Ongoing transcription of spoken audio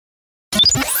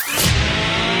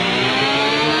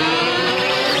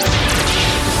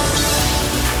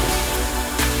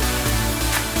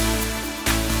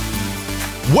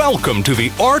Welcome to the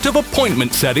Art of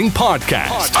Appointment Setting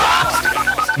podcast,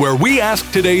 where we ask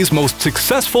today's most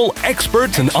successful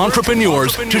experts and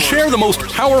entrepreneurs to share the most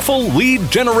powerful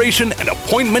lead generation and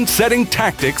appointment setting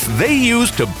tactics they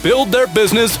use to build their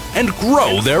business and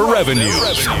grow their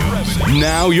revenues.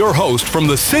 Now your host from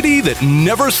the city that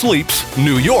never sleeps,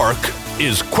 New York,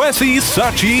 is Kwesi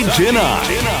Sachi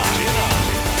Jinai.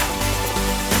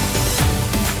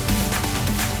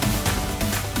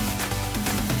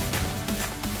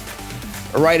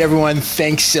 All right, everyone.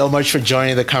 Thanks so much for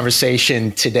joining the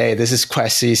conversation today. This is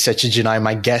Kwesi Sachi.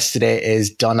 My guest today is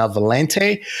Donna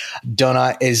Valente.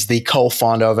 Donna is the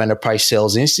co-founder of Enterprise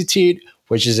Sales Institute,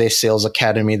 which is a sales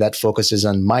academy that focuses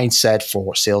on mindset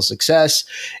for sales success,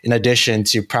 in addition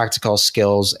to practical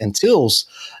skills and tools.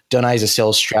 Donna is a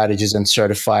sales strategist and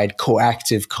certified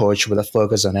coactive coach with a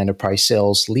focus on enterprise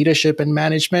sales, leadership and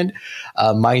management,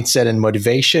 mindset and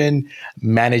motivation,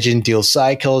 managing deal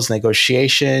cycles,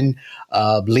 negotiation,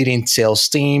 leading sales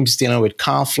teams, dealing with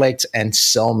conflict, and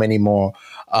so many more.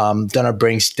 Donna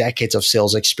brings decades of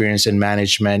sales experience in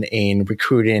management, in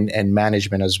recruiting and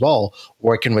management as well,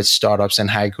 working with startups and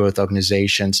high growth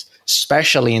organizations,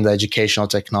 especially in the educational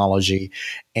technology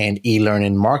and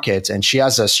e-learning markets. And she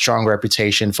has a strong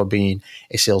reputation for being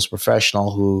a sales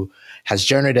professional who has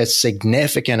generated a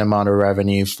significant amount of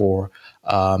revenue for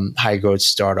high growth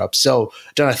startups. So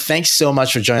Donna, thanks so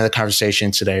much for joining the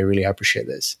conversation today. I really appreciate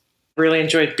this. Really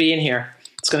enjoyed being here.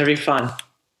 It's going to be fun.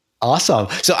 Awesome.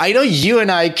 So I know you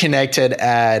and I connected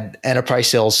at Enterprise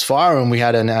Sales Forum. We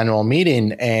had an annual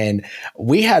meeting and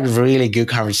we had really good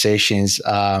conversations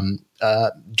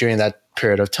during that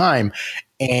period of time,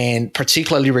 and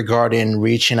particularly regarding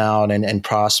reaching out and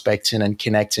prospecting and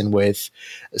connecting with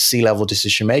C-level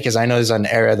decision makers. I know it's an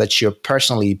area that you're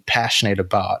personally passionate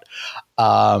about.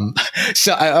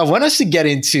 So I want us to get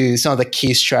into some of the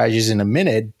key strategies in a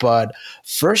minute. But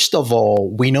first of all,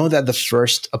 we know that the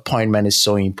first appointment is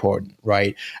so important,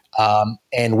 right?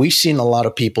 And we've seen a lot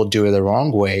of people do it the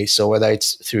wrong way. So whether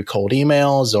it's through cold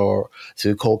emails or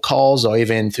through cold calls or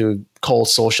even through cold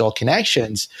social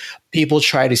connections, people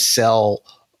try to sell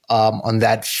on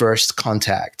that first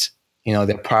contact,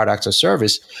 their product or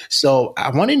service. So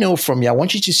I want to know from you, I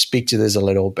want you to speak to this a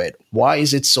little bit. Why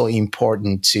is it so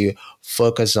important to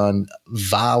focus on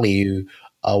value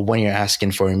when you're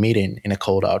asking for a meeting in a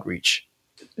cold outreach?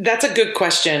 That's a good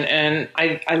question. And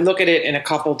I look at it in a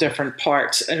couple different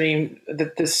parts. I mean,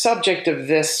 the subject of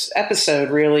this episode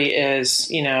really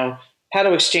is, how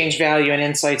to exchange value and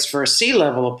insights for a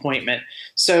C-level appointment.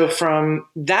 So from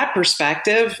that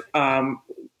perspective,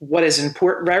 what is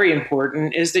very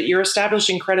important is that you're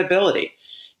establishing credibility.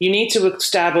 You need to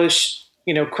establish,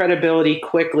 credibility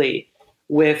quickly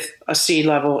with a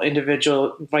C-level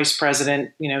individual, vice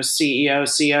president,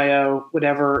 CEO, CIO,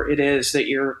 whatever it is that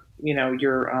your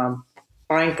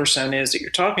buying persona is that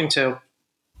you're talking to.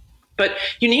 But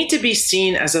you need to be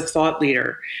seen as a thought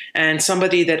leader and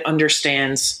somebody that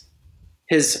understands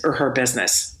his or her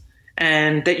business,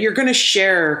 and that you're going to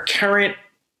share current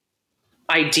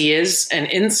ideas and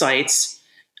insights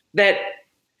that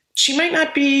she might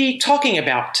not be talking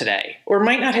about today or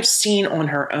might not have seen on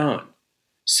her own.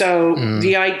 So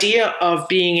the idea of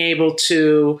being able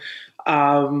to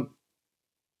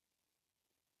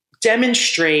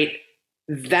demonstrate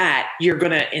that you're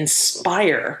going to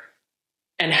inspire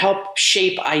and help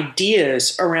shape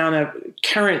ideas around a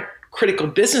current critical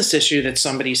business issue that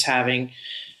somebody's having,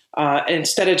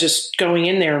 instead of just going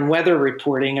in there and weather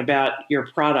reporting about your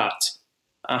product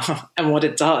and what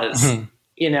it does,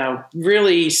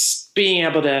 really being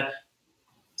able to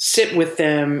sit with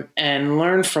them and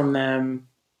learn from them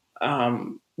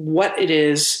what it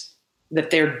is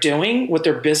that they're doing, what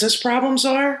their business problems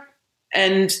are,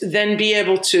 and then be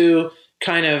able to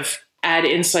kind of add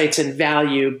insights and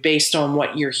value based on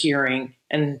what you're hearing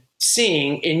and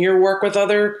seeing in your work with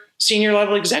other senior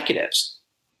level executives.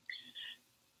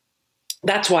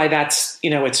 That's why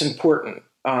it's important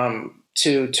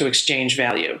to exchange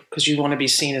value, because you want to be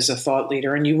seen as a thought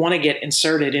leader and you want to get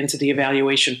inserted into the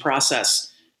evaluation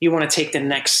process. You want to take the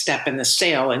next step in the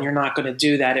sale, and you're not going to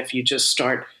do that if you just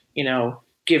start,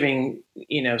 giving,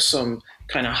 some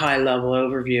kind of high level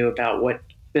overview about what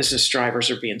business drivers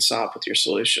are being solved with your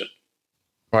solution.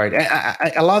 Right.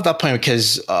 I love that point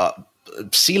because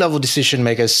C-level decision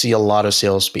makers see a lot of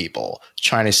salespeople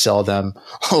trying to sell them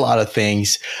a lot of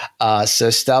things. So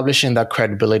establishing that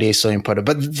credibility is so important.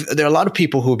 But there are a lot of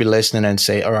people who will be listening and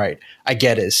say, all right, I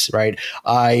get this, right?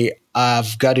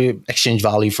 I've got to exchange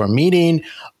value for a meeting,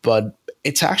 but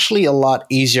it's actually a lot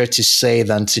easier to say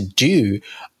than to do,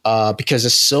 because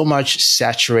there's so much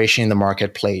saturation in the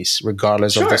marketplace,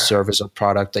 regardless of the service or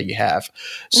product that you have.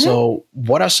 So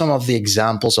what are some of the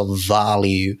examples of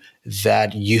value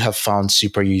that you have found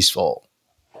super useful?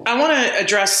 I want to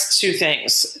address two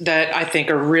things that I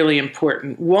think are really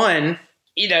important. One,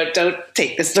 don't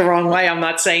take this the wrong way. I'm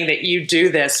not saying that you do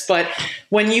this, but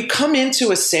when you come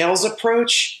into a sales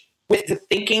approach with the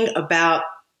thinking about,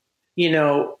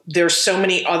 there's so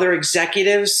many other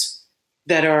executives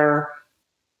that are,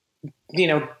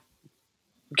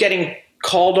 getting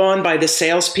called on by the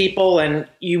salespeople, and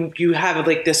you have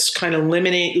like this kind of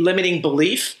limiting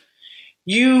belief,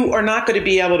 you are not going to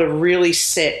be able to really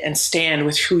sit and stand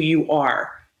with who you are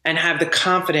and have the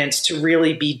confidence to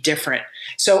really be different.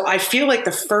 So I feel like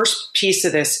the first piece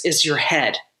of this is your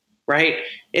head, right?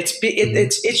 It's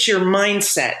your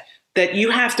mindset that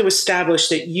you have to establish,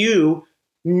 that you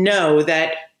know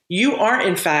that you are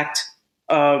in fact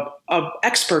an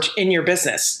expert in your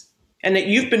business, and that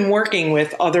you've been working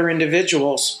with other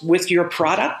individuals with your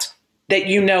product that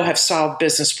have solved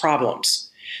business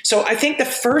problems. So I think the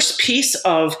first piece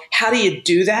of how do you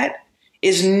do that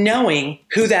is knowing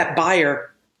who that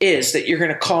buyer is that you're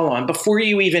going to call on before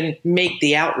you even make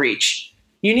the outreach.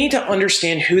 You need to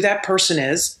understand who that person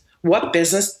is, what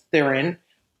business they're in,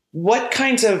 what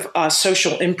kinds of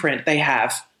social imprint they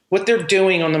have, what they're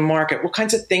doing on the market, what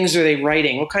kinds of things are they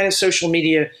writing, what kind of social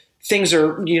media things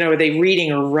are they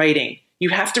reading or writing. You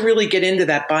have to really get into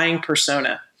that buying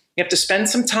persona. You have to spend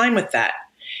some time with that.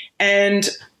 And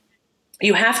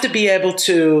you have to be able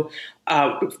to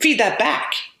feed that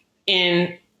back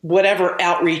in whatever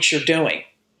outreach you're doing,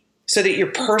 so that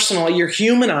you're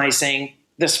humanizing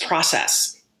this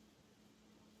process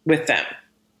with them.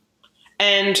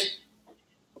 And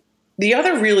the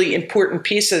other really important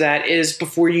piece of that is,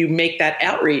 before you make that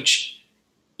outreach,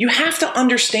 you have to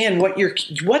understand what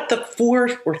the 4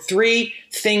 or 3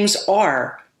 things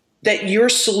are that your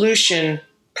solution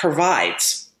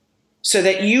provides, so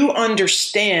that you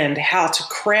understand how to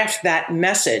craft that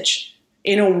message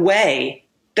in a way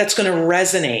that's going to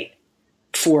resonate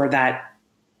for that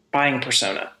buying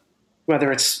persona,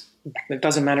 whether it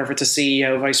doesn't matter if it's a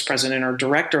CEO, vice president, or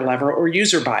director level, or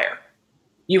user buyer.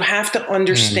 You have to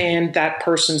understand that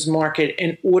person's market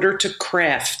in order to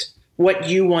craft what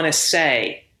you want to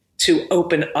say to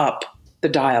open up the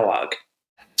dialogue.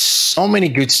 So many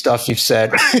good stuff you've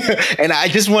said. And I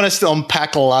just want us to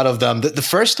unpack a lot of them. The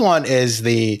first one is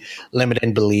the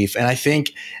limiting belief. And I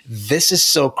think this is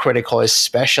so critical,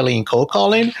 especially in cold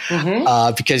calling,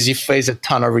 because you face a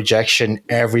ton of rejection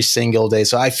every single day.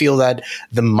 So I feel that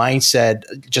the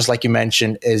mindset, just like you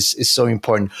mentioned, is so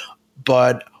important.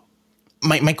 But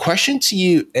my question to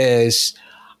you is,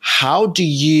 how do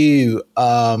you,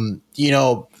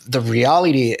 the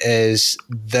reality is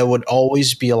there would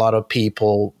always be a lot of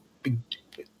people,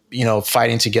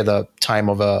 fighting to get the time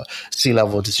of a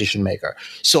C-level decision maker.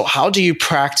 So how do you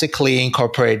practically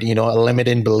incorporate, a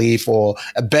limiting belief or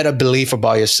a better belief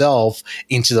about yourself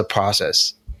into the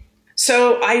process?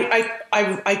 So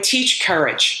I teach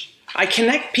courage. I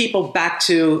connect people back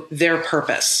to their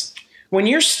purpose. When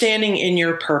you're standing in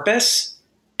your purpose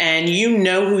and you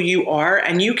know who you are,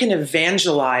 and you can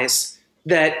evangelize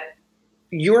that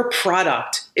your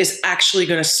product is actually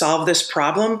going to solve this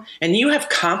problem, and you have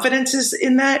confidences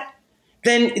in that,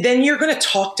 then you're going to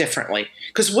talk differently.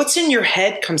 Because what's in your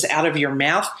head comes out of your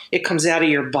mouth, it comes out of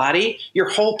your body, your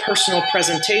whole personal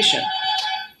presentation.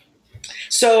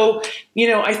 So,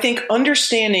 I think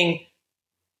understanding,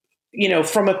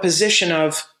 from a position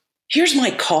of, here's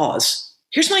my cause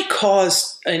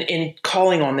in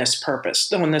calling on this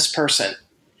person.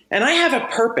 And I have a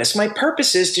purpose. My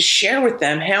purpose is to share with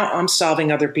them how I'm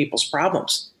solving other people's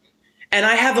problems. And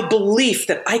I have a belief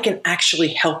that I can actually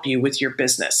help you with your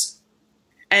business.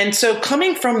 And so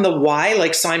coming from the why,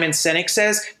 like Simon Sinek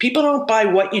says, people don't buy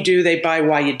what you do, they buy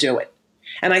why you do it.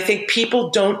 And I think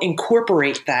people don't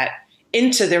incorporate that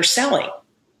into their selling.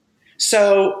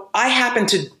 So I happen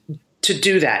to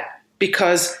do that,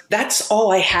 because that's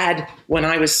all I had when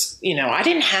I was, I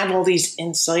didn't have all these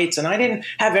insights, and I didn't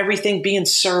have everything being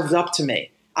served up to me.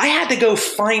 I had to go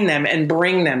find them and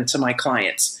bring them to my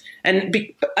clients. And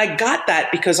I got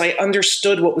that because I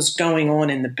understood what was going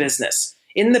on in the business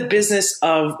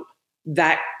of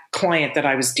that client that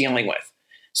I was dealing with.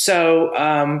 So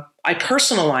I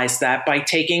personalized that by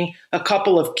taking a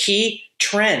couple of key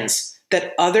trends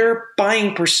that other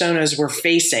buying personas were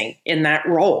facing in that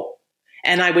role.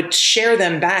 And I would share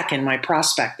them back in my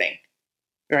prospecting,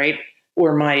 right?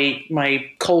 Or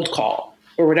my cold call,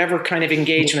 or whatever kind of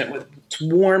engagement with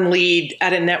warm lead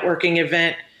at a networking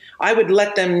event. I would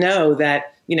let them know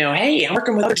that, hey, I'm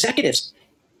working with other executives,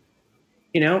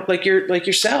 like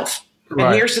yourself. Right.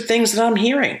 And here's the things that I'm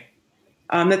hearing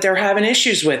that they're having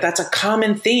issues with. That's a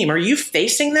common theme. Are you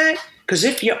facing that? Because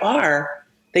if you are,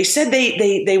 they said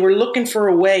they were looking for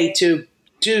a way to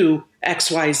do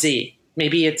XYZ.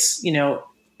 Maybe it's,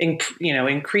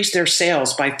 increase their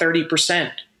sales by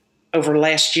 30% over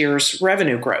last year's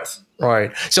revenue growth.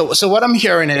 Right. So what I'm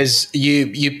hearing is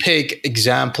you pick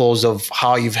examples of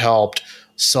how you've helped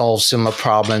solve similar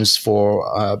problems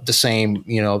for the same,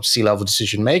 C-level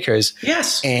decision makers.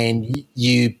 Yes. And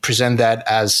you present that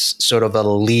as sort of a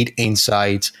lead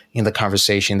insight in the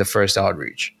conversation, the first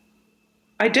outreach.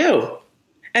 I do.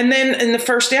 And then in the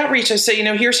first outreach, I say,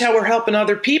 here's how we're helping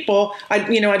other people.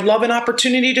 I'd love an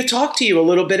opportunity to talk to you a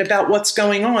little bit about what's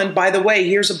going on. By the way,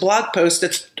 here's a blog post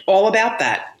that's all about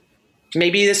that.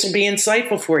 Maybe this will be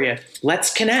insightful for you.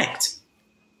 Let's connect.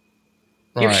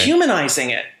 Right. You're humanizing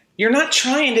it. You're not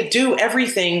trying to do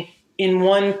everything in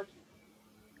one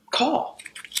call.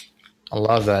 I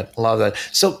love that.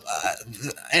 So,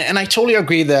 and I totally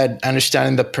agree that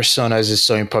understanding the personas is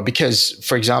so important because,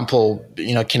 for example,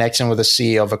 connecting with a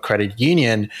CEO of a credit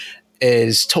union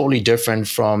is totally different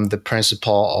from the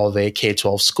principal of a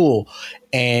K-12 school.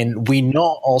 And we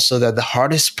know also that the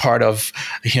hardest part of,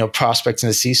 prospects in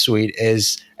the C-suite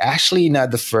is actually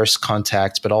not the first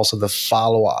contact, but also the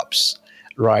follow-ups.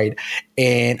 Right.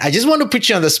 And I just want to put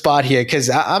you on the spot here because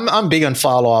I'm big on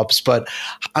follow-ups, but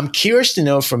I'm curious to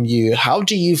know from you, how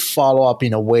do you follow up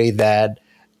in a way that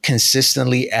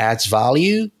consistently adds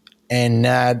value and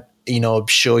not,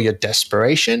 show your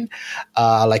desperation?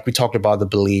 Like we talked about the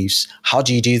beliefs. How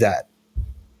do you do that?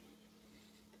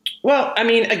 Well,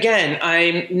 again,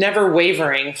 I'm never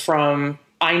wavering from,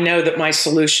 I know that my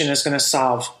solution is going to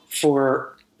solve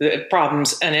for the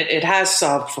problems, and it has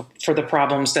solved for the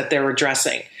problems that they're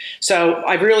addressing. So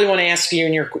I really want to ask you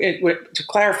to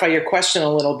clarify your question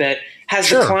a little bit. Has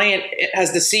Sure. The client,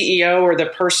 has the CEO or the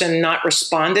person not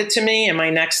responded to me? Am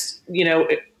I next,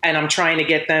 and I'm trying to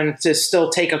get them to still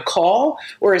take a call?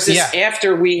 Or is this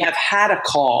after we have had a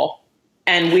call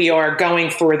and we are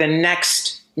going for the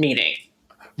next meeting?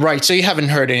 Right. So you haven't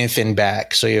heard anything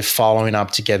back. So you're following up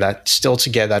to get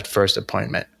that first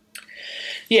appointment.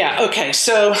 Yeah. Okay.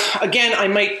 So again, I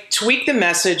might tweak the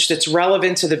message that's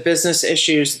relevant to the business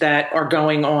issues that are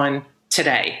going on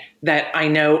today that I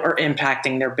know are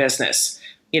impacting their business.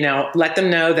 Let them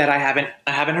know that I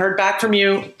haven't heard back from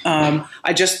you.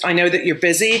 I know that you're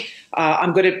busy.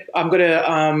 I'm going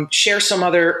to share some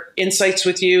other insights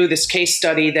with you. This case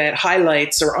study that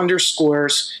highlights or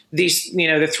underscores these,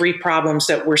 the three problems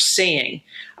that we're seeing.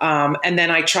 And then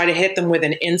I try to hit them with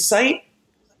an insight.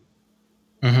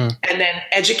 Mm-hmm. And then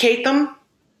educate them,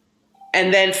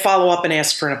 and then follow up and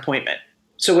ask for an appointment.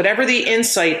 So whatever the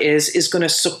insight is going to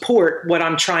support what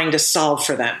I'm trying to solve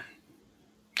for them.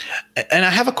 And I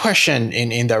have a question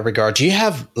in that regard. Do you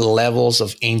have levels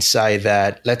of insight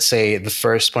that, let's say, the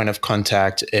first point of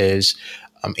contact is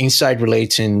insight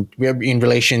in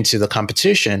relation to the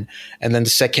competition, and then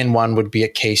the second one would be a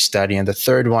case study, and the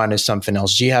third one is something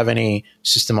else? Do you have any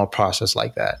system or process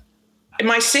like that?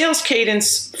 My sales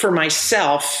cadence for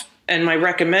myself and my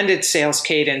recommended sales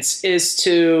cadence is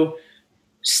to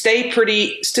stay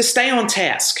on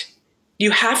task.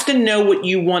 You have to know what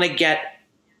you want to get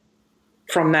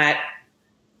from that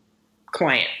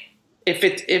client.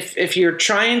 If you're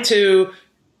trying to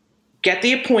get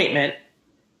the appointment,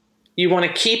 you want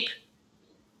to keep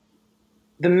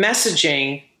the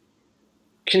messaging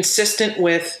consistent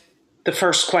with the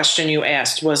first question you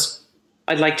asked was,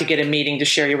 I'd like to get a meeting to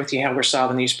share with you how we're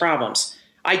solving these problems.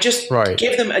 I just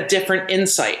give them a different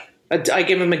insight. I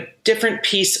give them a different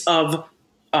piece of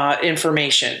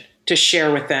information to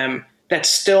share with them that's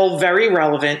still very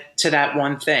relevant to that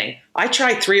one thing. I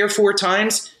try 3 or 4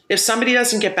 times. If somebody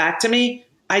doesn't get back to me,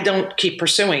 I don't keep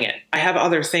pursuing it. I have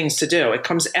other things to do. It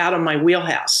comes out of my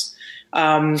wheelhouse.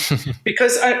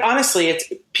 Because honestly,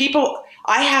 it's people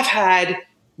I have had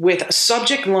with a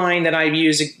subject line that I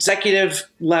use, executive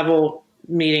level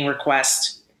meeting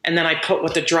request, and then I put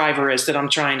what the driver is that I'm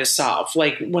trying to solve.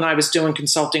 Like when I was doing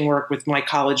consulting work with my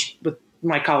college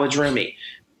roomie,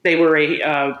 they were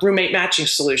a roommate matching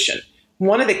solution.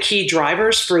 One of the key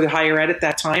drivers for the higher ed at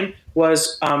that time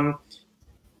was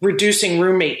reducing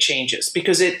roommate changes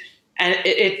because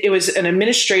it was an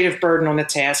administrative burden on the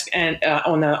task and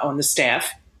on the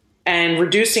staff, and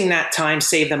reducing that time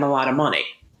saved them a lot of money.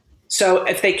 So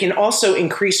if they can also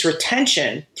increase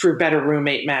retention through better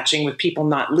roommate matching with people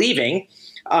not leaving,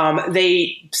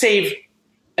 they save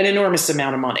an enormous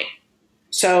amount of money.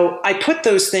 So I put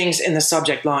those things in the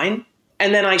subject line,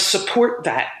 and then I support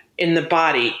that in the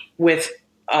body with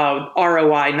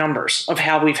ROI numbers of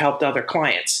how we've helped other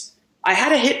clients. I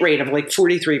had a hit rate of like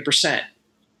 43%.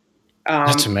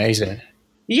 That's amazing.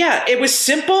 Yeah, it was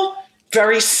simple,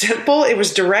 very simple. It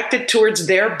was directed towards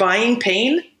their buying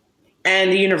pain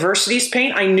and the university's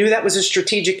pain. I knew that was a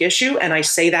strategic issue, and I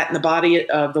say that in the body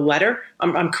of the letter.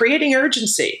 I'm creating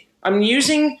urgency. I'm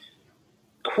using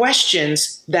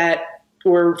questions that,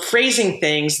 or phrasing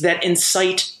things that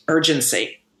incite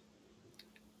urgency.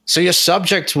 So your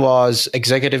subject was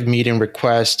executive meeting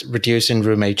request, reducing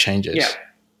roommate changes. Yeah.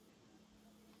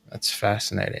 That's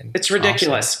fascinating. It's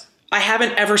ridiculous. Awesome. I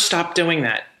haven't ever stopped doing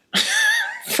that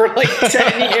for like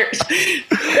 10 years.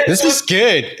 This is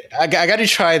good. I got to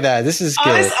try that. This is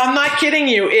good. I'm not kidding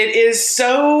you. It is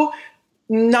so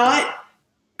not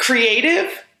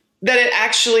creative that it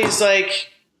actually is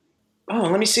like, oh,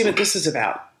 let me see what this is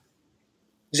about.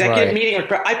 Executive meeting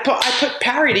request. I put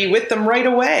parity with them right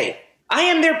away. I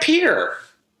am their peer.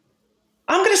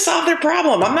 I'm going to solve their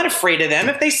problem. I'm not afraid of them.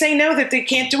 If they say no, that they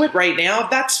can't do it right now,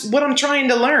 that's what I'm trying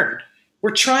to learn.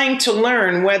 We're trying to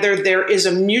learn whether there is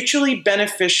a mutually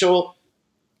beneficial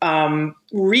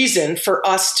reason for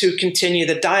us to continue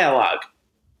the dialogue.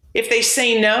 If they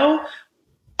say no,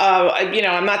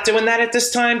 I'm not doing that at this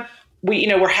time.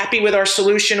 We're happy with our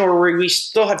solution, or we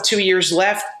still have 2 years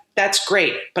left. That's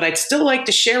great. But I'd still like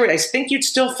to share it. I think you'd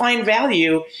still find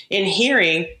value in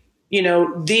hearing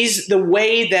the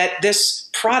way that this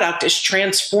product is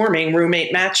transforming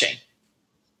roommate matching.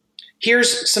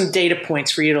 Here's some data points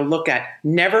for you to look at.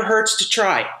 Never hurts to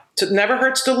try. Never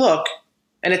hurts to look.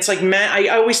 And it's like, I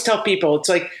always tell people, it's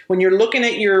like when you're looking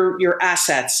at your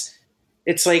assets,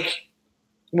 it's like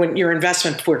when your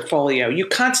investment portfolio, you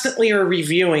constantly are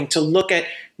reviewing to look at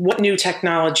what new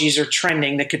technologies are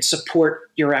trending that could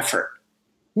support your effort.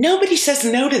 Nobody says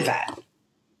no to that,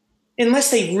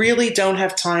 unless they really don't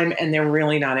have time and they're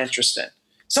really not interested.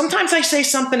 Sometimes I say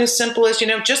something as simple as,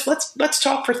 just let's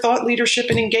talk for thought leadership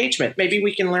and engagement. Maybe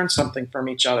we can learn something from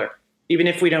each other, even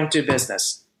if we don't do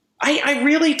business. I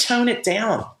really tone it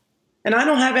down. And I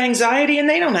don't have anxiety and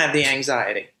they don't have the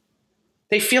anxiety.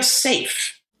 They feel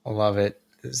safe. I love it.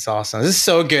 This is awesome. This is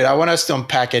so good. I want us to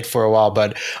unpack it for a while,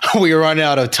 but we're running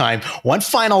out of time. One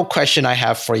final question I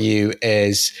have for you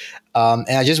is, and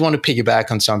I just want to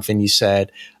piggyback on something you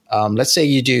said. Let's say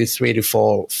you do 3 to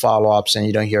 4 follow-ups and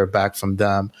you don't hear back from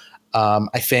them.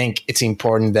 I think it's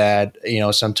important that,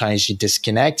 sometimes you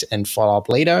disconnect and follow up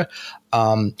later.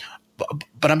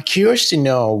 But I'm curious to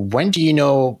know, when do you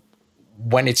know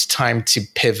when it's time to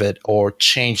pivot or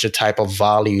change the type of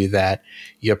value that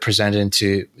you're presenting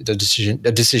to the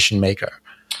decision maker?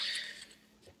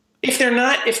 If they're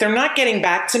not getting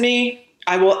back to me,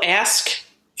 I will ask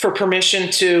for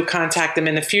permission to contact them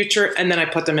in the future, and then I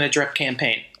put them in a drip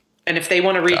campaign. And if they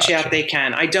want to reach out, they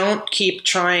can. I don't keep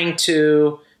trying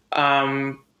to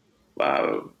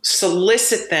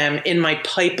solicit them in my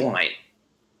pipeline.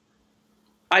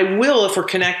 I will, if we're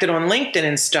connected on LinkedIn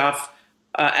and stuff,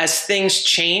 as things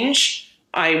change,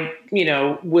 I,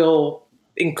 will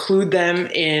include them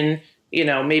in,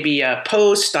 maybe a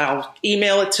post. I'll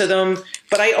email it to them,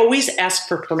 but I always ask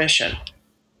for permission.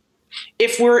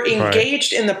 If we're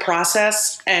engaged in the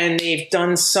process and they've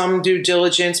done some due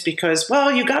diligence because, well,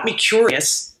 you got me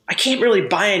curious, I can't really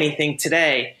buy anything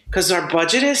today because our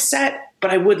budget is set,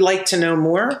 but I would like to know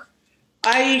more,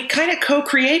 I kind of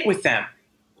co-create with them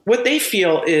what they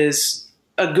feel is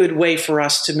a good way for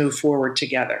us to move forward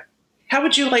together. How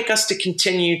would you like us to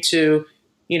continue to,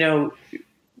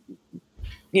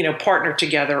 partner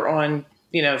together on,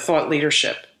 thought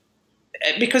leadership?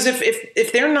 Because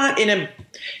if they're not in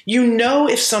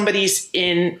if somebody's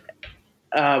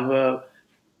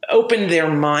opened their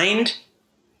mind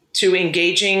to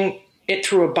engaging it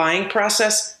through a buying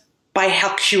process by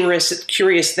how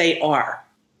curious they are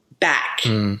back.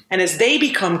 And as they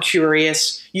become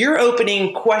curious, you're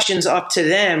opening questions up to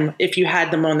them. If you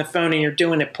had them on the phone and you're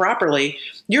doing it properly,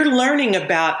 you're learning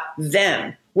about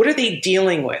them. What are they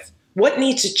dealing with? What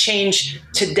needs to change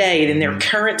today in their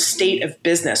current state of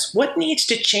business? What needs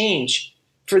to change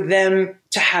for them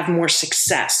to have more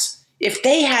success? If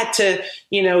they had to,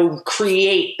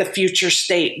 create the future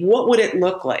state, what would it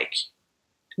look like?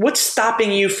 What's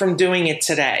stopping you from doing it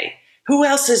today? Who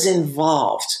else is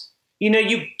involved?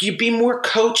 You be more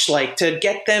coach-like to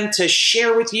get them to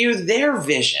share with you their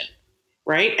vision,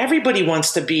 right? Everybody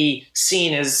wants to be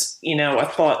seen as, a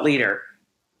thought leader.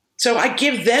 So I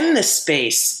give them the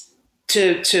space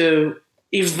to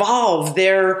evolve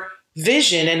their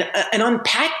vision and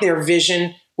unpack their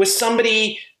vision with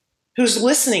somebody who's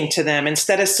listening to them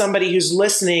instead of somebody who's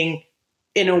listening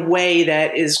in a way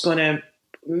that is going to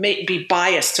be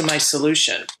biased to my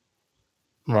solution.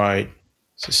 Right.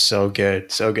 So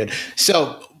good. So good.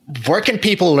 So where can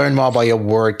people learn more about your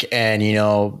work and,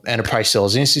 Enterprise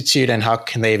Sales Institute, and how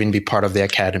can they even be part of the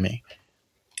academy?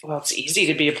 Well, it's easy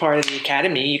to be a part of the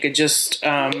academy. You could just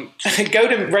go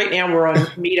to, right now we're on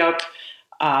Meetup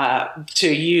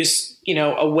to use,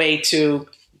 a way to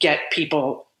get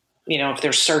people, if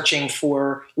they're searching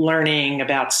for learning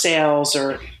about sales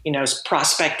or,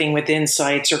 prospecting with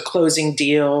insights or closing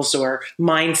deals or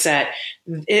mindset.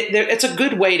 It's a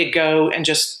good way to go and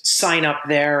just sign up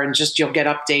there, and just you'll get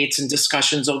updates and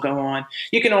discussions will go on.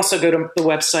 You can also go to the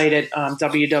website at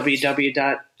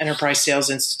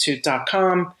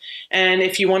www.enterprisesalesinstitute.com. And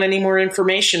if you want any more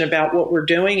information about what we're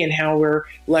doing and how we're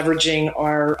leveraging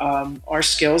our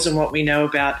skills and what we know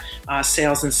about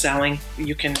sales and selling,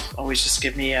 you can always just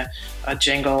give me a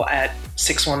jingle at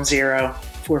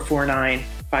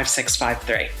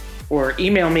 610-449-5653 or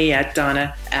email me at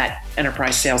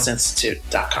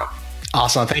Donna@enterprisesalesinstitute.com.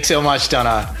 Awesome. Thanks so much,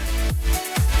 Donna.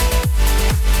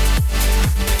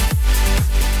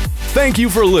 Thank you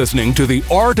for listening to the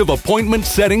Art of Appointment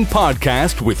Setting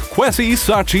podcast with Kwesi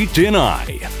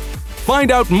Sachi-Jinai.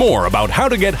 Find out more about how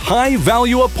to get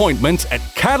high-value appointments at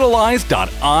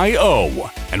catalyze.io.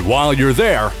 And while you're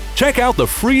there, check out the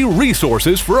free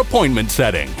resources for appointment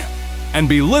setting. And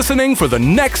be listening for the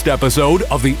next episode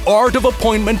of the Art of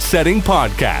Appointment Setting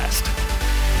podcast.